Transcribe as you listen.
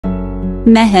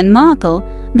Meghan Markle,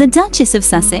 the Duchess of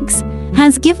Sussex,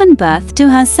 has given birth to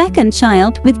her second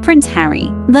child with Prince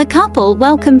Harry. The couple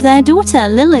welcomed their daughter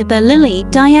Lily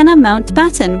Diana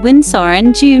Mountbatten Windsor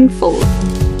on June 4.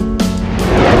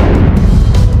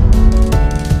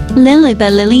 Lily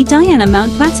Diana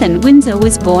Mountbatten Windsor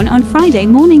was born on Friday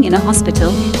morning in a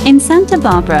hospital in Santa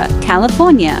Barbara,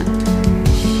 California.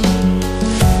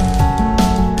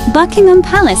 Buckingham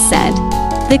Palace said,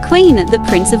 "The Queen, the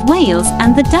Prince of Wales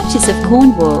and the Duchess of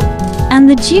Cornwall, and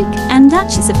the Duke and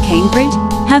Duchess of Cambridge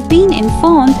have been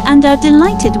informed and are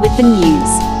delighted with the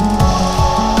news."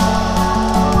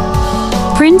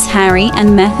 Prince Harry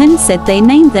and Meghan said they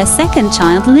named their second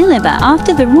child Lilibet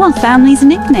after the royal family's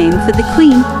nickname for the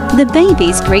Queen, the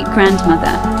baby's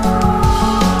great-grandmother.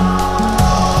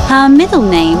 Her middle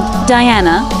name,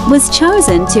 Diana, was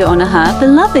chosen to honor her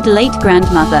beloved late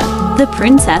grandmother, the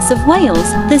Princess of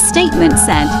Wales, the statement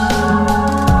said.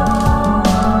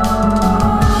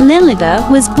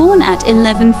 Lilibet was born at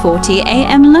 11:40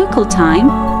 a.m. local time,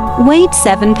 weighed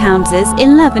 7 pounds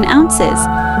 11 ounces,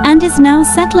 and is now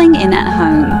settling in at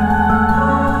home.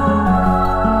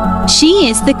 She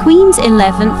is the Queen's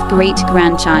 11th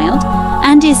great-grandchild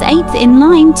and is 8th in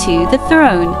line to the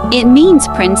throne. It means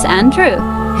Prince Andrew,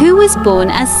 who was born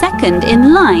as second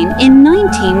in line in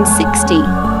 1960,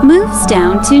 moves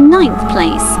down to 9th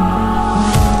place.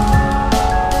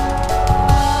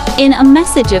 In a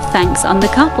message of thanks on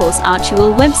the couple's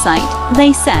actual website,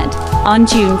 they said, "On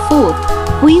June 4th,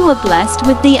 we were blessed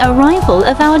with the arrival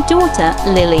of our daughter,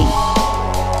 Lily.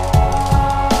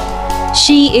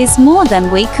 She is more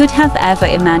than we could have ever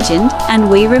imagined, and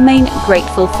we remain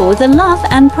grateful for the love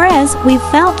and prayers we've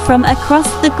felt from across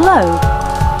the globe.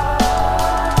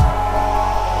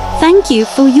 Thank you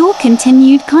for your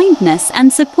continued kindness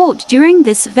and support during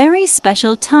this very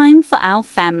special time for our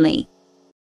family."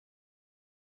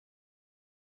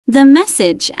 The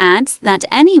message adds that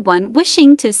anyone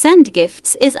wishing to send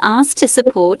gifts is asked to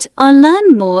support or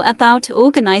learn more about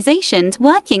organizations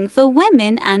working for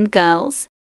women and girls.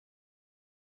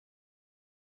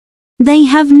 They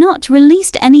have not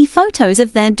released any photos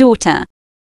of their daughter.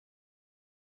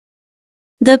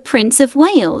 The Prince of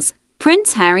Wales,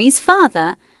 Prince Harry's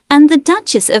father, and the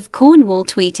Duchess of Cornwall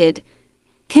tweeted,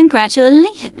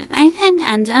 "Congratulations,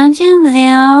 and they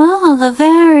are all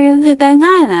very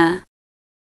banana,"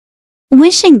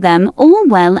 wishing them all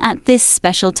well at this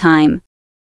special time.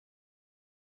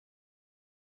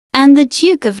 And the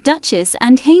Duke of Duchess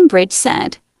and Cambridge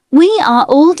said, "We are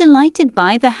all delighted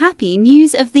by the happy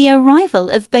news of the arrival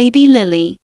of baby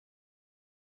Lily."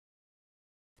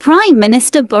 Prime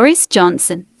Minister Boris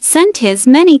Johnson sent his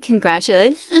many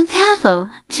congratulations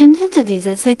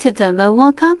to them and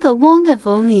welcomed the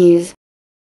wonderful news.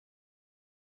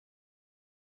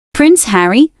 Prince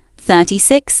Harry,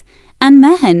 36, and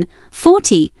Meghan,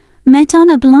 40, met on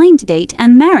a blind date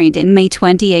and married in May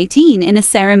 2018 in a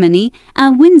ceremony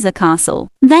at Windsor Castle.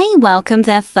 They welcomed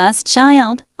their first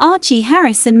child, Archie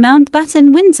Harrison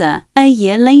Mountbatten Windsor, a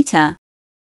year later.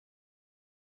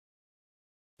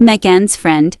 Meghan's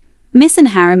friend, Miss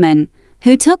Harriman,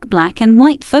 who took black and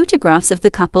white photographs of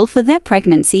the couple for their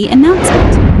pregnancy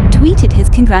announcement, tweeted his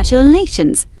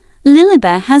congratulations.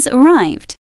 "Lilibet has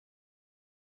arrived."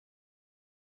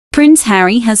 Prince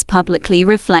Harry has publicly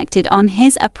reflected on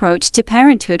his approach to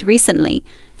parenthood recently,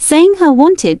 saying he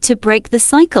wanted to break the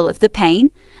cycle of the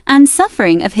pain and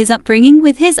suffering of his upbringing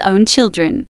with his own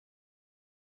children.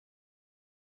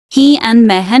 He and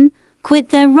Meghan quit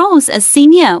their roles as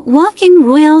senior working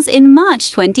royals in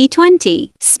March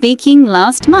 2020. Speaking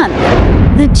last month,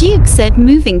 the Duke said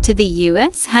moving to the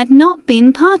US had not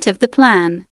been part of the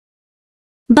plan,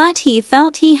 but he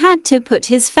felt he had to put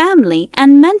his family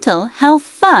and mental health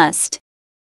first.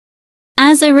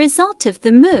 As a result of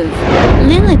the move,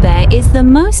 Lilibet is the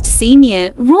most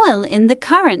senior royal in the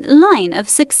current line of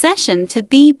succession to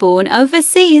be born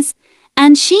overseas,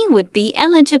 and she would be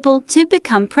eligible to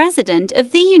become President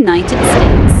of the United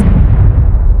States.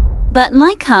 But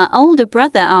like her older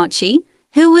brother Archie,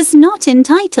 who was not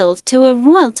entitled to a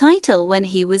royal title when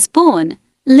he was born,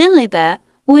 Lilibet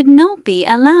would not be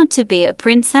allowed to be a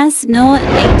princess nor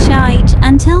HH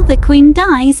until the Queen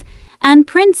dies and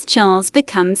Prince Charles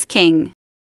becomes king.